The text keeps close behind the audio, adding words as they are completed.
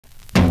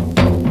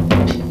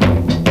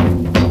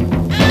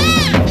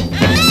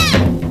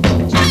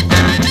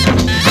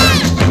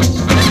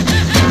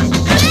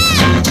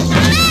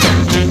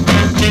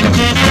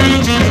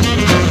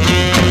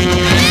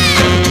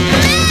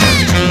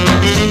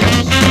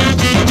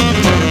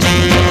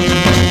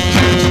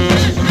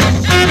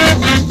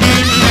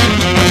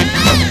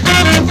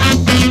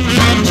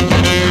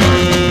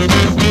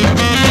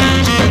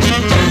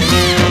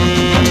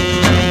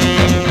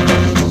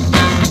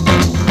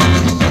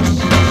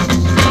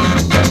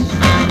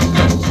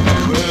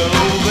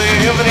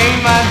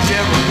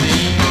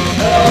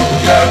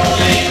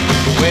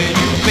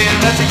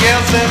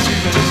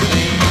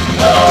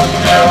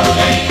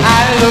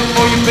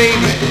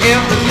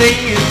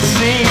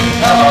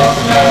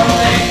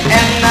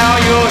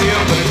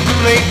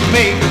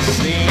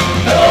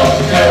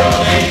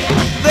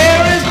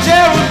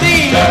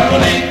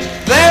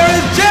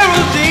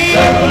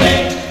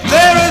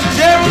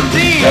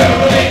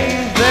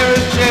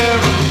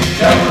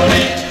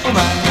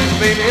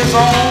is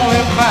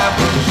only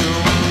 5'2".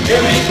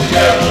 Give me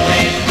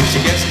Geraldine. She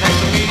gets next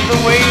to me the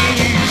way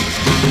you used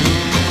to do.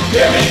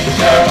 Give me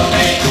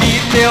Geraldine. She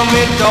tell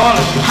me,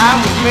 darling, I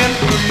was meant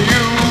for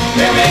you.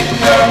 Give me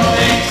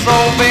Geraldine. So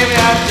baby,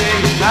 I tell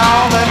you now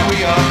that we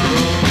are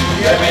through.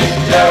 Give me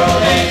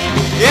Geraldine.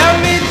 Give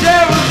me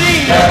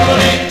Geraldine.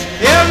 Geraldine.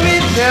 Give me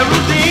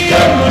Geraldine.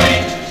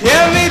 Geraldine.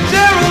 Give me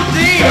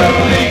Geraldine.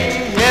 Geraldine.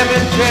 Give me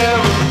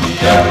Geraldine.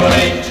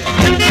 Geraldine.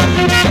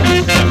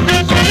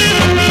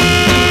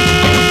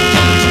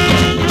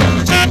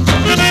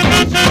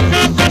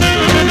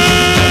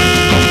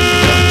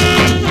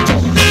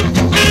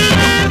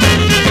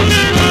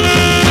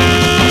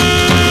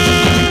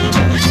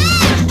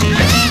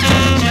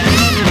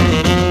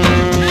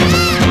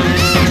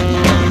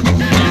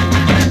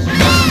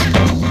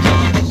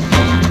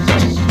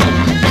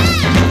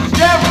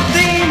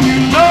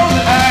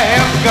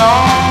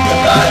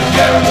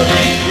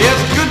 Yes,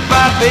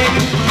 goodbye,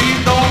 baby, please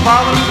don't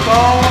bother to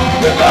call.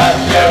 Goodbye,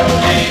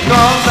 Geraldine.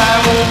 'Cause I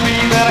won't be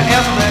there to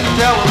answer that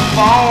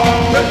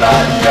telephone.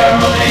 Goodbye,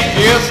 Geraldine.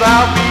 Yes,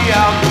 I'll be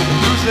out with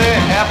Lucy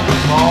after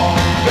fall.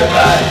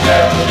 Goodbye,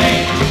 Geraldine.